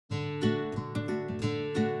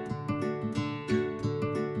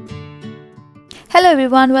Hello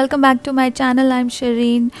everyone, welcome back to my channel. I'm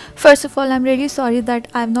Shireen. First of all, I'm really sorry that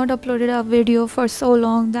I've not uploaded a video for so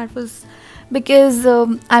long. That was because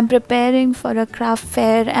I'm preparing for a craft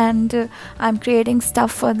fair and I'm creating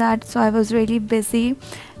stuff for that, so I was really busy.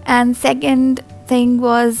 And second thing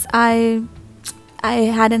was I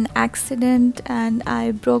had an accident and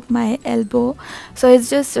I broke my elbow, so it's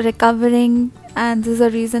just recovering, and this is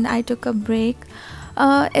the reason I took a break.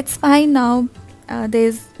 It's fine now.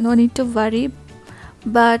 There's no need to worry,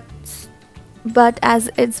 but as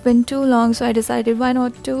it's been too long, so I decided why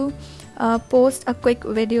not to post a quick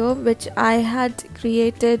video which I had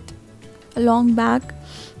created long back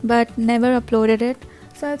but never uploaded it.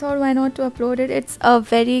 So I thought why not to upload it. It's a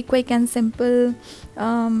very quick and simple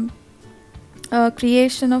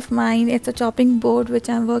creation of mine. It's a chopping board which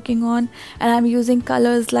I'm working on, and I'm using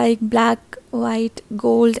colors like black, white,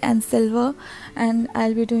 gold and silver, and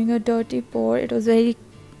I'll be doing a dirty pour. It was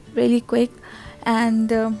really quick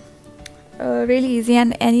and really easy,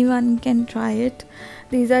 and anyone can try it.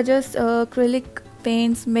 These are just acrylic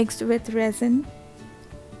paints mixed with resin.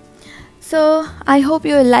 So I hope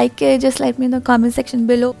you like it. Just let me in the comment section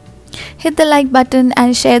below. Hit the like button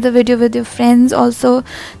and share the video with your friends. Also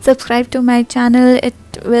subscribe to my channel, it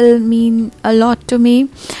will mean a lot to me,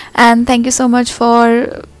 and thank you so much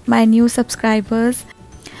for my new subscribers.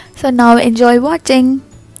 So now enjoy watching.